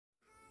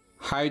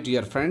Hi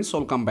dear friends,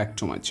 welcome back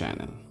to my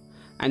channel.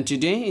 And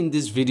today in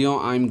this video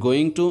I'm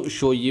going to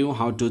show you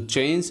how to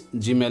change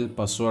Gmail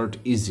password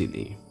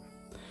easily.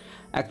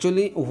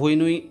 Actually,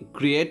 when we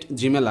create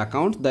Gmail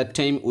account, that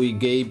time we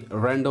gave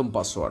random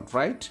password,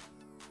 right?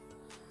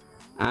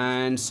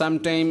 And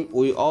sometime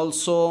we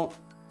also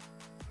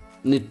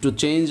need to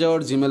change our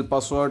Gmail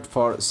password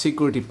for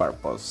security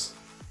purpose.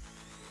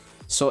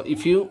 So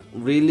if you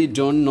really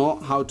don't know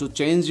how to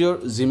change your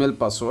Gmail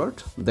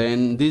password,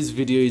 then this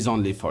video is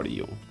only for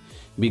you.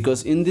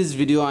 Because in this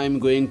video I am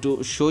going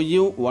to show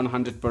you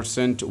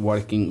 100%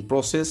 working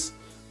process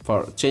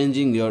for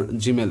changing your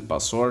Gmail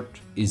password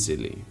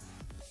easily.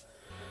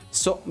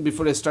 So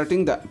before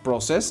starting the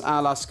process,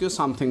 I'll ask you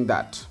something,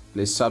 that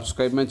please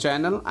subscribe my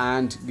channel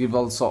and give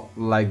also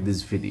like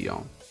this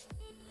video.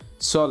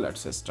 So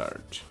let's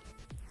start.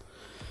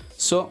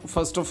 So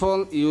first of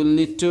all, you will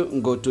need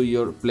to go to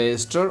your Play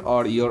Store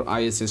or your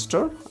iOS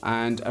store,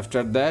 and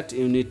after that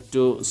you need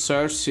to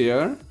search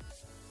here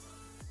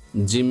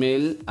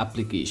Gmail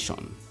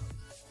application.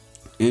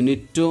 You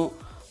need to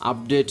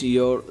update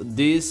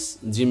this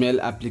Gmail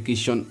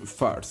application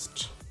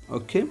first.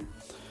 Okay,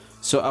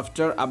 so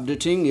after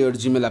updating your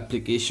Gmail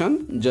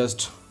application,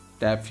 just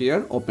tap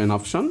here open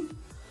option,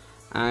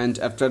 and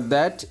after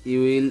that you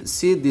will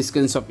see this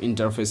kinds of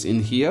interface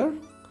in here,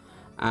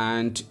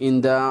 and in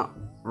the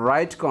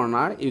right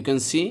corner you can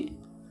see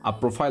a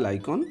profile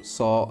icon.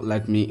 So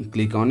let me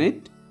click on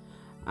it,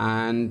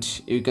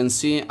 and you can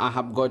see I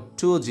have got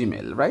two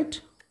Gmail,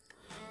 right?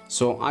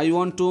 So I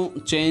want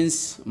to change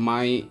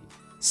my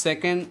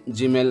second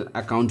Gmail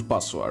account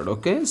password.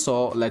 Okay,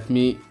 so let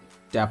me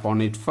tap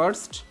on it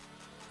first,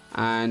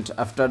 and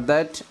after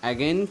that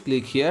again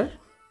click here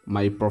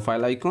my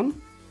profile icon,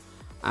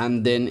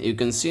 and then you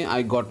can see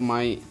I got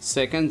my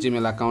second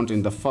Gmail account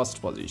in the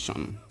first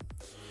position.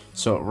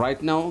 So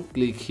right now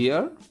click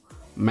here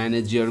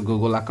manage your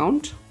Google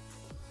account,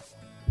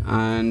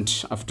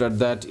 and after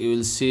that you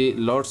will see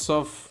lots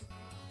of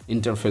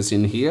interface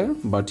in here,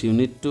 but you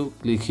need to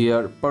click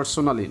here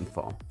personal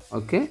info.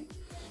 Okay,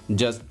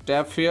 just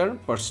tap here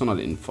personal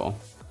info,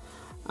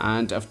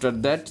 and after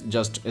that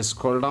just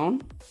scroll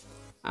down,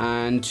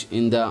 and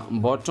in the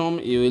bottom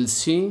you will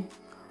see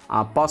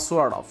a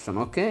password option.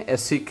 Okay, a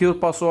secure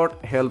password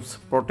helps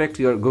protect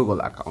your Google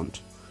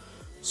account.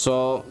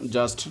 So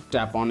just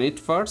tap on it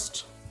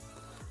first,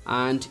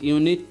 and you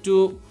need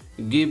to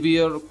give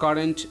your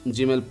current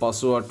Gmail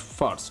password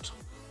first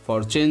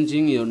for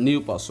changing your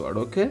new password.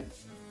 Okay,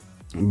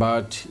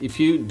 but if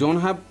you don't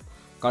have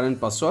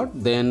current password,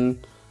 then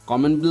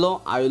comment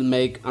below, I will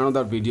make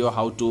another video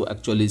how to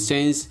actually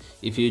change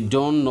if you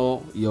don't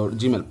know your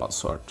Gmail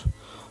password.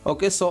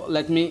 Okay, so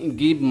let me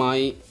give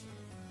my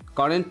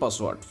current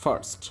password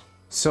first.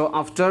 So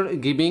after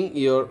giving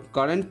your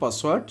current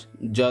password,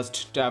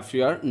 just tap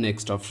here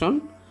next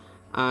option,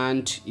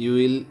 and you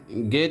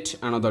will get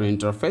another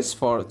interface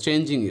for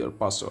changing your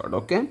password.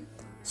 Okay,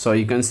 so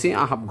you can see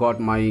I have got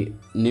my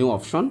new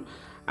option.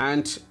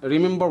 And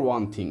remember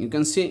one thing, you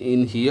can see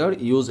in here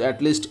use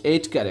at least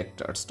 8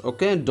 characters.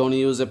 Okay, don't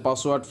use a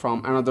password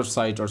from another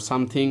site or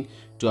something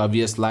too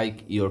obvious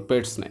like your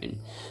pet's name.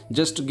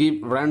 Just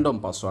give random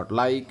password,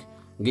 like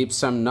give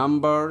some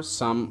number,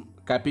 some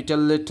capital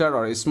letter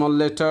or a small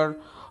letter,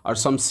 or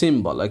some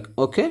symbol, like.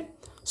 Okay,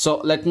 so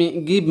let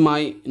me give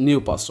my new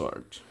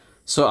password.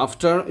 So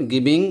after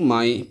giving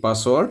my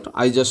password,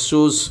 I just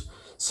choose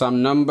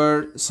some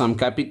number, some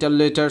capital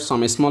letter,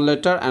 some small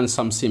letter, and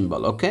some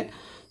symbol. Okay,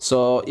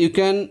 so you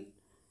can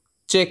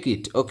check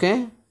it.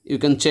 Okay, you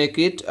can check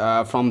it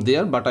from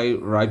there, but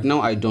right now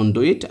I don't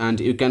do it, and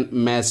you can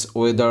match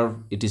whether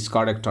it is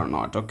correct or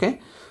not. Okay,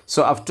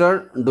 so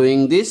after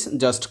doing this,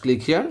 just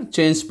click here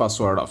change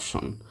password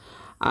option,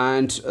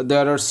 and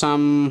there are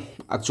some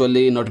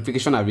actually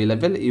notification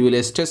available. You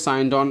will stay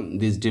signed on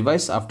this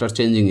device after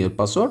changing your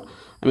password.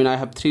 I mean, I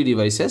have 3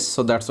 devices,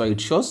 so that's why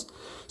it shows.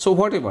 So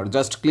whatever,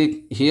 just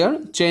click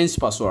here change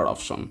password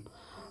option,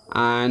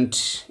 and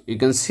you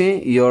can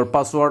see your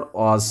password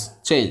was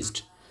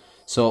changed.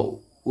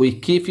 So we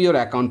keep your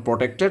account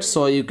protected.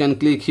 So you can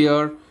click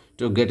here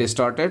to get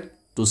started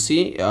to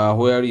see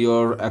where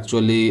you're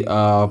actually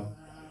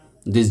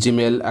this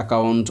Gmail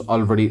account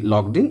already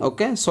logged in.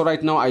 Okay, so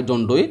right now I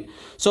don't do it.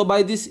 So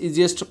by this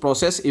easiest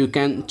process you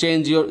can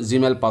change your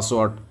Gmail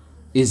password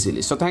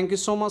easily. So thank you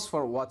so much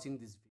for watching this video.